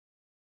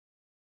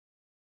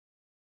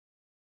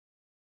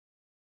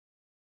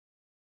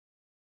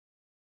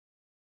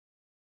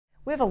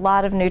We have a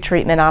lot of new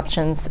treatment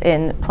options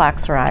in plaque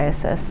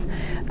psoriasis.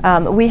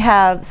 We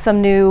have some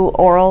new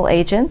oral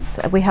agents.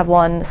 We have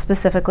one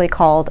specifically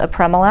called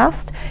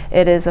apremilast.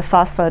 It is a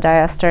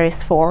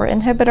phosphodiesterase 4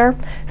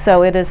 inhibitor,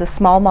 so it is a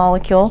small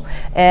molecule,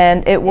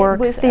 and it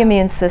works with the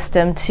immune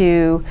system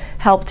to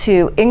help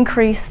to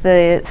increase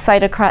the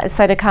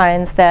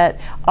cytokines that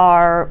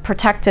are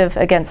protective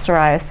against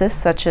psoriasis,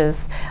 such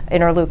as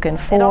interleukin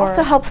 4. It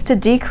also helps to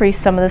decrease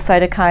some of the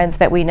cytokines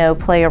that we know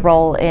play a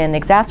role in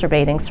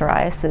exacerbating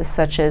psoriasis,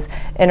 such as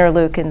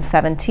interleukin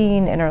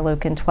 17,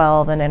 interleukin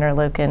 12, and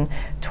interleukin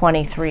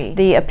 23.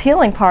 The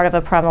appealing part of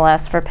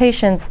apremilast for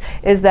patients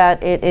is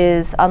that it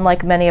is,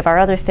 unlike many of our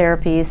other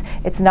therapies,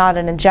 it's not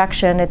an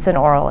injection, it's an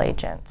oral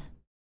agent.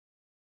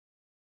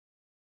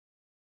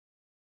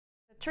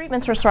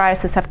 Treatments for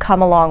psoriasis have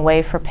come a long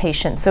way for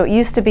patients. So it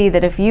used to be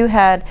that if you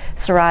had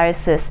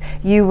psoriasis,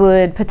 you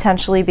would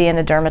potentially be in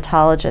a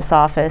dermatologist's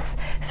office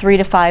 3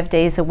 to 5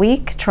 days a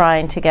week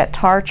trying to get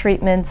tar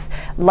treatments,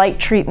 light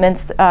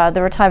treatments.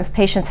 There were times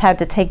patients had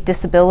to take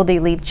disability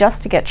leave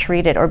just to get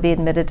treated or be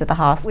admitted to the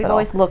hospital. We've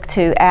always looked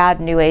to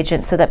add new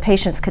agents so that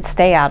patients could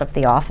stay out of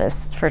the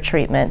office for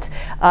treatment.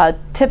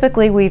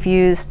 Typically we've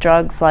used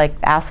drugs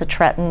like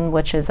acitretin,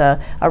 which is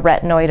a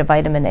retinoid, a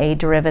vitamin A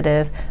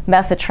derivative,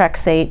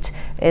 methotrexate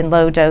in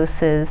low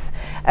doses,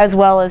 as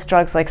well as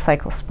drugs like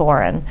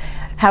cyclosporin.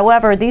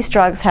 However, these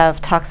drugs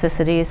have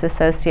toxicities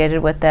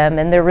associated with them,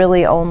 and they're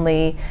really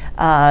only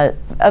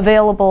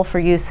available for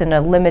use in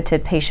a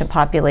limited patient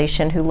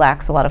population who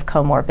lacks a lot of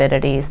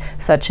comorbidities,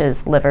 such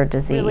as liver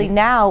disease. Really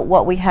now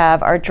what we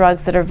have are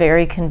drugs that are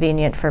very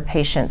convenient for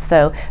patients.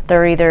 So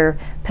they're either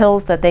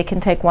pills that they can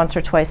take once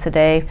or twice a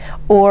day,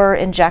 or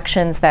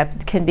injections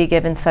that can be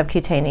given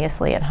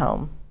subcutaneously at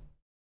home.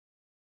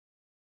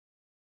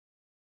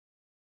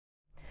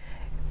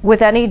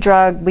 With any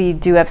drug, we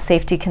do have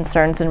safety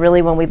concerns, and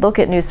really when we look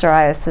at new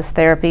psoriasis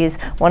therapies,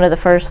 one of the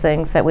first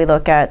things that we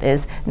look at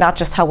is not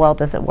just how well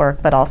does it work,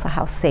 but also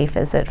how safe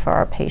is it for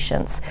our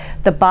patients.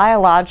 The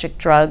biologic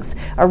drugs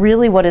are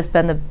really what has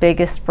been the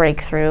biggest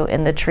breakthrough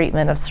in the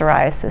treatment of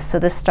psoriasis. So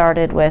this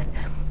started with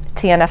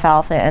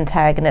TNF-alpha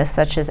antagonists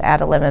such as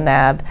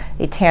adalimumab,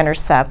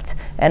 etanercept,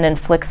 and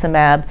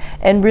infliximab,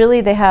 and really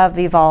they have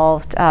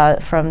evolved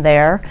from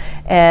there.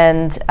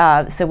 And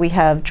so we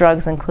have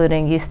drugs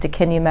including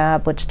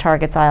ustekinumab, which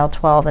targets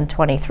IL-12 and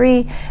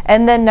 23,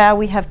 and then now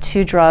we have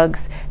 2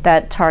 drugs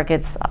that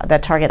target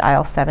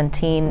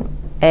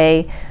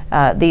IL-17A.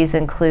 These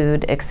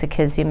include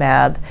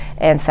ixekizumab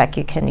and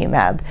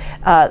secukinumab.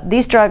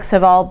 These drugs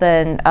have all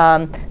been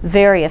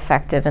very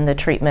effective in the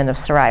treatment of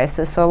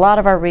psoriasis. So a lot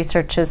of our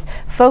research has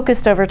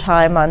focused over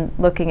time on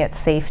looking at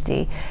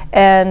safety.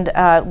 And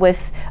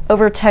with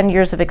over 10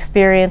 years of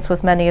experience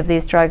with many of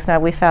these drugs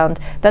now, we found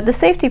that the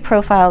safety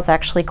profile is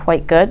actually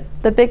quite good.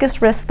 The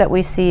biggest risk that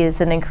we see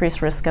is an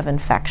increased risk of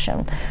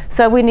infection.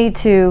 So we need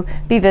to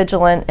be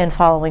vigilant in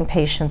following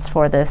patients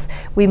for this.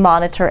 We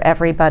monitor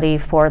everybody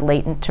for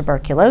latent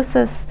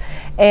tuberculosis,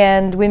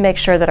 and we make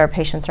sure that our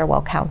patients are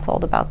well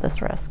counseled about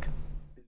this risk.